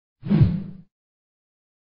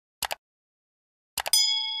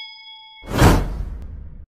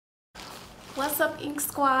What's up, Ink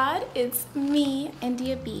Squad? It's me,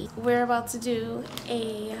 India B. We're about to do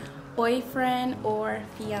a boyfriend or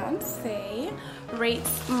fiance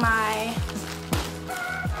rates my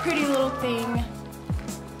pretty little thing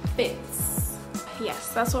fits.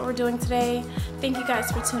 Yes, that's what we're doing today. Thank you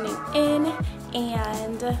guys for tuning in,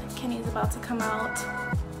 and Kenny's about to come out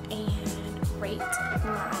and rate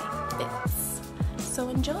my fits. So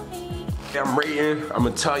enjoy. I'm rating. I'm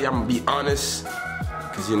gonna tell you, I'm gonna be honest.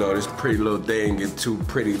 Cause you know, this pretty little thing get too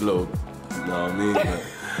pretty little, you know what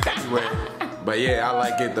I mean? But yeah, I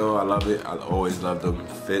like it though, I love it. I always love them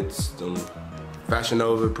fits, them Fashion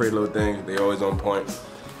Nova, pretty little things, they always on point.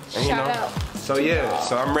 And Shout out. So yeah,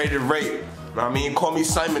 so I'm ready to rate. I mean, call me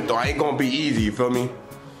Simon though, I ain't gonna be easy, you feel me?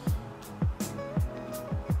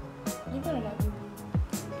 You better not be.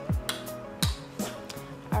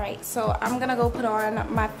 Alright, so I'm gonna go put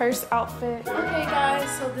on my first outfit. Okay guys,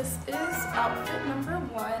 so this is outfit number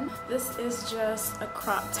 1. This is just a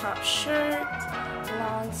crop top shirt,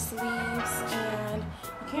 long sleeves, and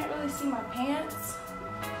you can't really see my pants,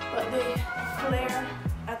 but they flare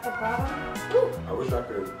at the bottom. Ooh. I wish I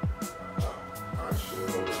could, I should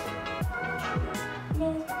hold it. No,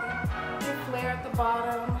 it's okay. They flare at the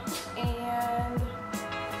bottom, and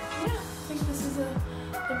yeah, I think this is the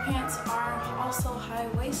pants are also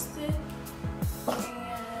high-waisted,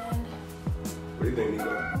 and What do you think, Nico?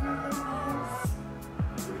 What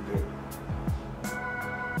do you think?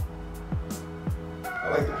 I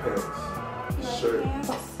like the pants. The shirt.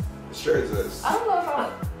 The shirt is. I don't know if I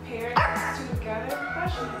would pair these two together. That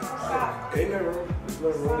should be stop. Ain't nothing wrong. There's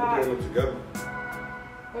nothing wrong with pairing them together.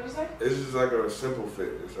 What'd you say? It's just like a simple fit.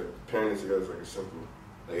 It's like pairing it together is like a simple.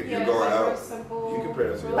 Like if Yeah, you're going it's like out, simple, you can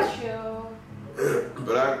pair it real together. chill.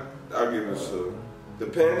 But I'll give it a. The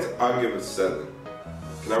pants, I'll give it 7.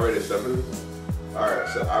 Can I rate it 7? Alright,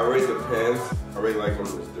 so I rate the pants. I really like them.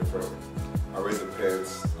 It's different. I rate the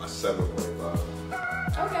pants a 7.5.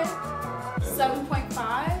 Okay. 7.5.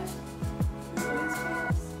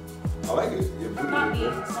 I like it. Your booty Not is these,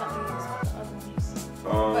 good. not these, but the other ones.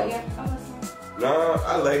 But yeah, I'm listening. Nah,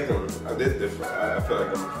 I like them. I did different. I feel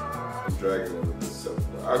like I'm dragging them with this 7.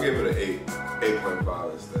 I'll give it an 8.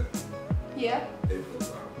 8.5 instead. Yeah. 8.5.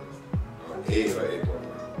 8 or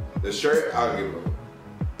 8.5. The shirt, I'll give it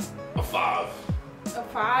a 5. A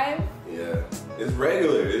 5? Yeah. It's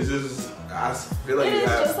regular. It's just, I feel like It you is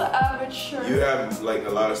have, just an average shirt. you have like a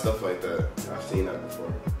lot of stuff like that. I've seen that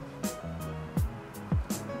before.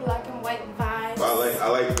 Black and white vibes. But I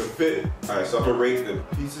like the fit. Alright, so I'm gonna rate the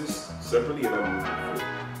pieces separately and I'm gonna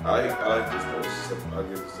rate the fit. I like this though. So I'll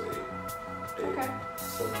give this an 8. 8. Okay.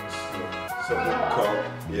 Something calm.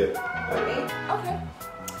 Yeah. Okay.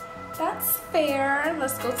 That's fair.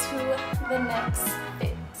 Let's go to the next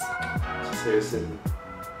fit. Just here sitting.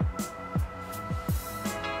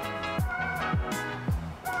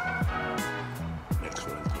 Next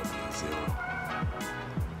one's gonna be a 0.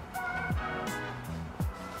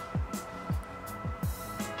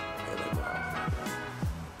 I like my outfit.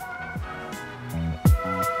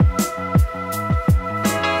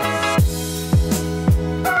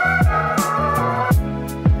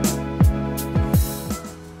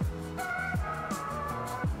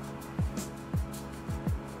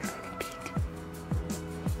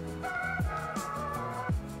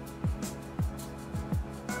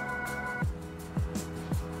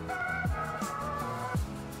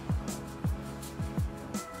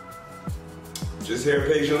 Just here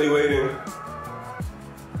patiently waiting.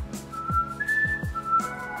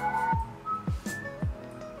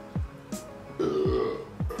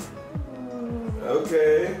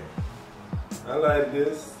 Okay. I like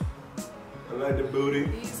this. I like the booty.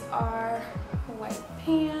 These are white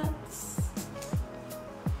pants.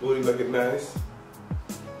 Booty looking nice.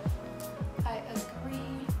 I agree.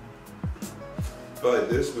 But like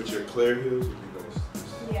this with your clear heels would be nice.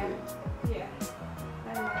 Yeah. Yeah.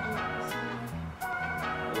 I imagine this one.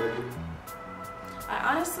 I like it. I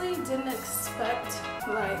honestly didn't expect,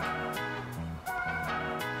 like,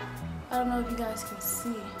 I don't know if you guys can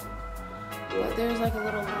see, but there's like a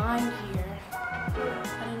little line here.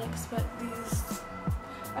 I didn't expect these.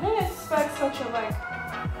 I didn't expect such a like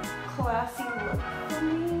classy look for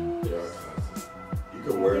me. Yeah, you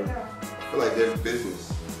can wear them. I feel like there's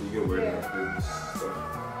business. You can wear that business stuff.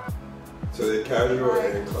 So they're casual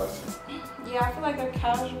and classy. Yeah, I feel like they're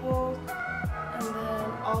casual, and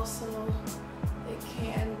then also it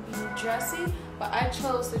can be dressy. But I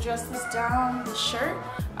chose to dress this down. The shirt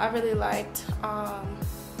I really liked,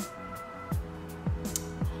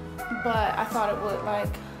 but I thought it would like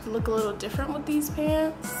look a little different with these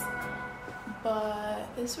pants. But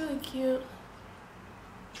it's really cute.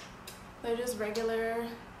 They're just regular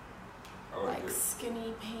like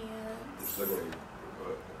skinny pants. It's looking like your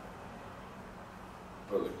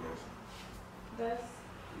butt look nice. This?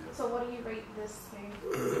 Yeah. So what do you rate this thing?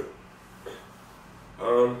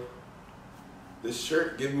 This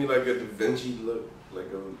shirt gives me like a Da Vinci look, like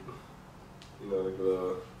a, you know, like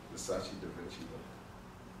a Versace Da Vinci look.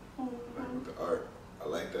 Like with the art. I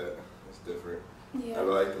like that. It's different. Yeah. I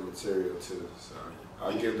like the material too, so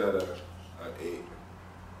I'll give that an 8.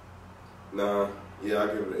 Nah, yeah, I'll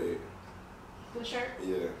give it an 8. The shirt?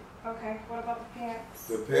 Yeah. Okay, what about the pants?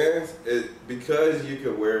 The pants, because you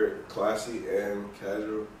can wear it classy and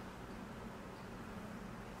casual,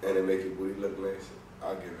 and it make your booty look nice,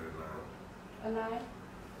 I'll give it a 9. A 9?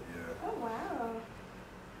 Yeah. Oh, wow.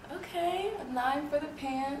 Okay, a 9 for the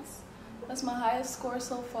pants. That's my highest score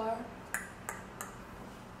so far.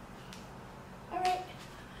 Alright,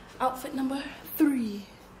 outfit number 3.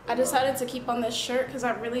 I decided to keep on this shirt because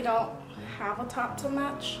I really don't have a top to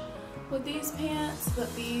match with these pants,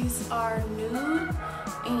 but these are nude,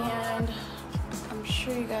 and I'm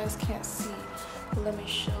sure you guys can't see, but let me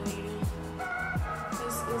show you.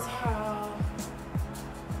 This is how,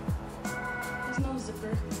 there's no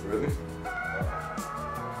zipper. Really?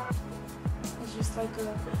 It's just like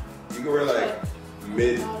a, you can wear like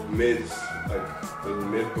mids, like those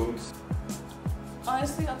mid boots.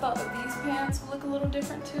 Honestly, I thought that these pants would look a little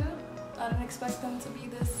different too. I didn't expect them to be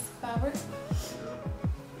this fabric.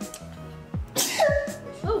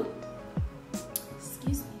 Ooh.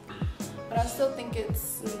 Excuse me. But I still think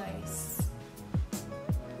it's nice.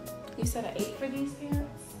 You said an 8 for these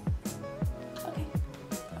pants? Okay,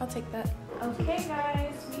 I'll take that. Okay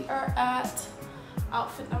guys, we are at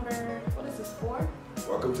outfit number, what is this, 4?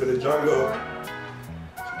 Welcome to the jungle.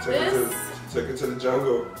 She took it to the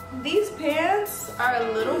jungle. These pants are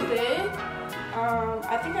a little big.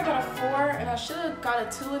 I think I got a 4, and I should have got a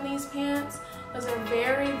 2 in these pants because they're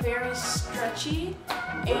very, very stretchy.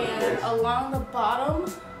 And along the bottom,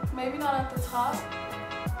 maybe not at the top.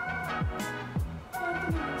 I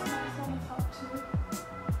think it looks nice on the top too.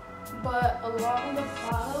 But along the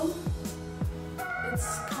bottom,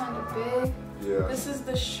 it's kind of big. Yeah. This is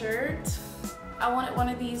the shirt. I wanted one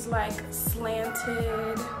of these like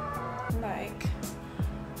slanted, like,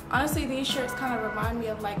 honestly these shirts kind of remind me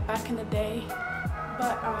of like back in the day,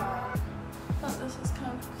 but I thought this was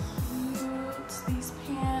kind of cute. These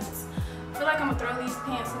pants, I feel like I'm gonna throw these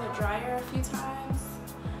pants in the dryer a few times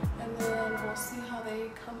and then we'll see how they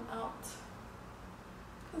come out,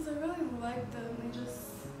 because I really like them. They just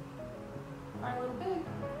are a little big. I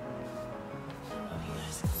don't know if you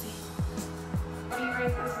guys can see. What do you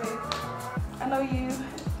rate this with? I know you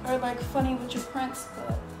are like funny with your prints,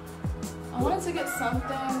 but I wanted to get something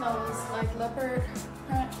that was like leopard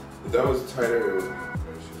print. If that was tighter, it would be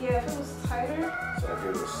nice. Yeah, if it was tighter, so I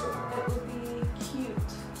give it a 7. it would be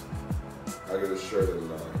cute. I give the shirt a 9. I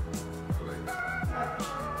like it. I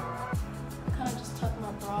kind of just tucked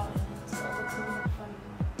my bra in, so it looks a little funny.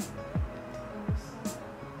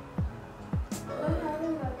 But yeah, I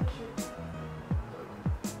really like the shirt.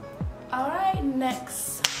 Alright,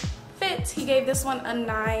 next fit. He gave this one a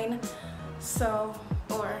 9. So,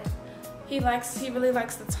 or he really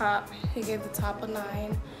likes the top. He gave the top a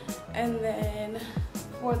 9. And then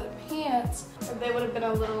for the pants, if they would have been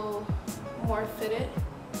a little more fitted, it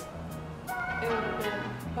would have been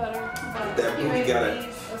better. But that booty gotta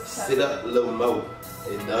sit up a little more.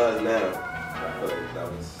 It does now. I feel like that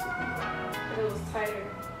was, if it was tighter,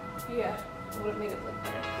 yeah, it would have made it look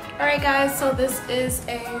better. Alright guys, so this is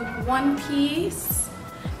a one piece,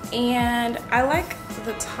 and I like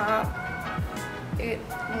the top. It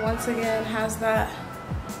once again has that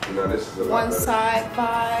this is a one side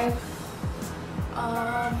vibe.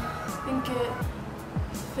 I think it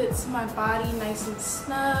fits my body nice and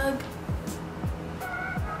snug.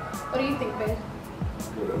 What do you think, babe?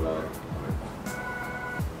 Give it a 9.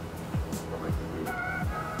 I like the boot.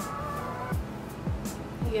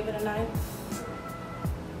 You give it a 9?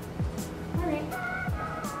 Alright.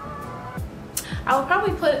 I would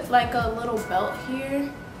probably put like a little belt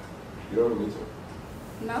here. You don't need to.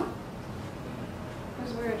 No?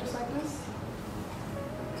 It's weird, just like this.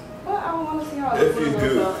 Well, I want to see how it looks. If you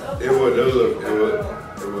do, it would look nice.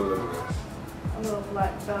 A little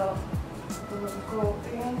black belt with a little gold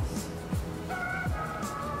bands.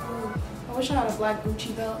 Ooh, I wish I had a black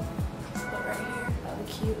Gucci belt, but right here, that would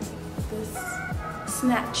be cute. With this,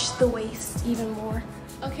 snatch the waist even more.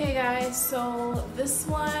 Okay guys, so this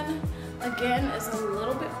one, again, is a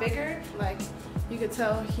little bit bigger. Like, you could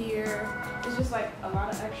tell here, it's just like a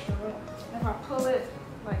lot of extra room. If I pull it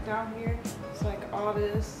like down here, it's like all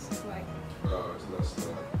this, like. Oh, it's not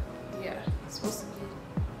snug. Yeah, it's supposed to be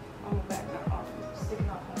on the back, not off, sticking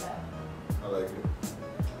off my back. I like it.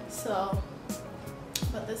 So,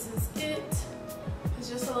 but this is it. It's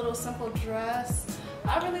just a little simple dress.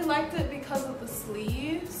 I really liked it because of the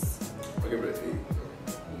sleeves. I'll give it an 8.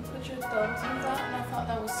 You put your thumbs in that, and I thought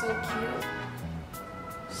that was so cute.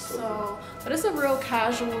 So, but it's a real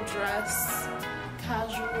casual dress,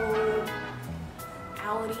 casual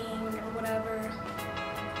outing or whatever.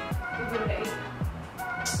 We give it an 8.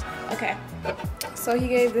 Okay, so he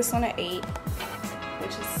gave this one an 8,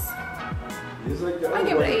 which is, I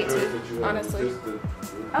give it an 8 too, honestly.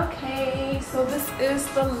 Okay, so this is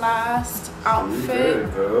the last outfit. There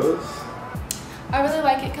it goes. I really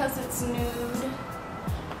like it because it's nude,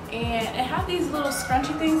 and it had these little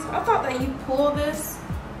scrunchy things. I thought that you pull this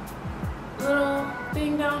little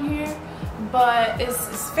thing down here, but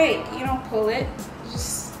it's fake. You don't pull it.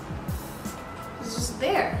 It's just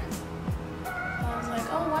there. I was like,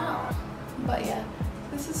 oh wow. But yeah,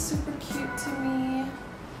 this is super cute to me.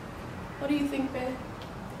 What do you think, babe?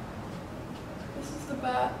 This is the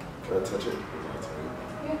back. Can I touch it?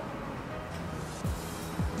 Yeah.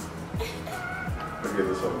 I give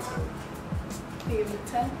this one a 10. You give it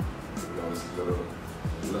a 10? You know, it's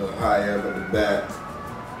a little high end at the back,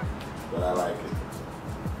 but I like it.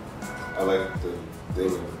 I like the thing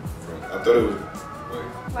in the front. I thought it was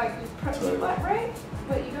like you press your butt, right?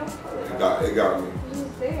 But you don't pull it. It got me. It's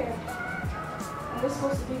just there. And it's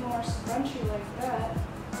supposed to be more scrunchy like that.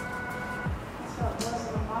 That's how it was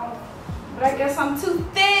in the model. But I guess I'm too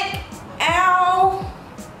thick. Ow!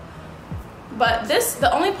 But this,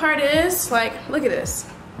 the only part is, like, look at this.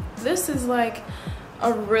 This is like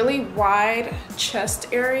a really wide chest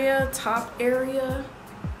area, top area.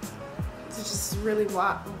 It's just really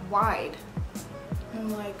wide.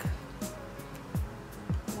 I'm like,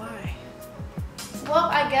 why? Well,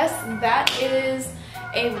 I guess that is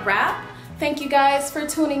a wrap. Thank you guys for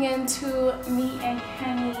tuning in to me and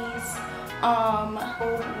Kenny's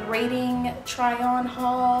rating try-on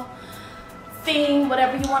haul thing,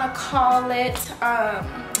 whatever you want to call it.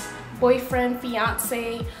 Boyfriend,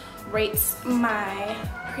 fiance rates my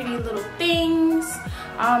Pretty Little Things.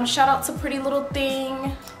 Shout out to Pretty Little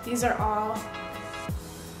Thing. These are all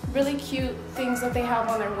really cute things that they have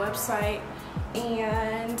on their website.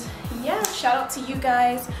 And yeah, shout out to you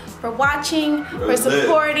guys for watching, for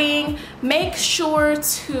supporting. Make sure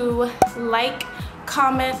to like,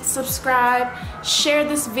 comment, subscribe, share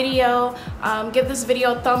this video, give this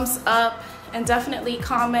video a thumbs up, and definitely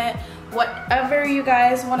comment whatever you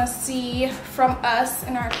guys want to see from us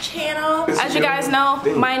in our channel. As you guys know,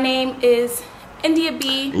 my name is India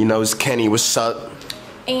B. You know, it's Kenny. What's up?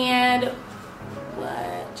 And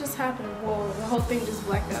what just happened? Whoa, the whole thing just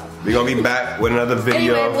blacked out. We're gonna be back with another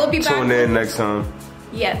video. Anyway, we'll be back. Tune in next time.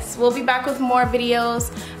 Yes, we'll be back with more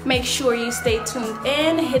videos. Make sure you stay tuned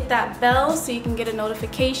in, hit that bell so you can get a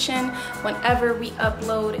notification whenever we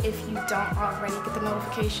upload. If you don't already get the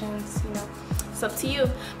notifications, you know, it's up to you.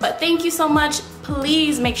 But thank you so much.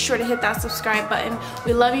 Please make sure to hit that subscribe button.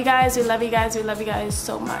 We love you guys, we love you guys, we love you guys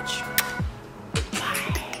so much.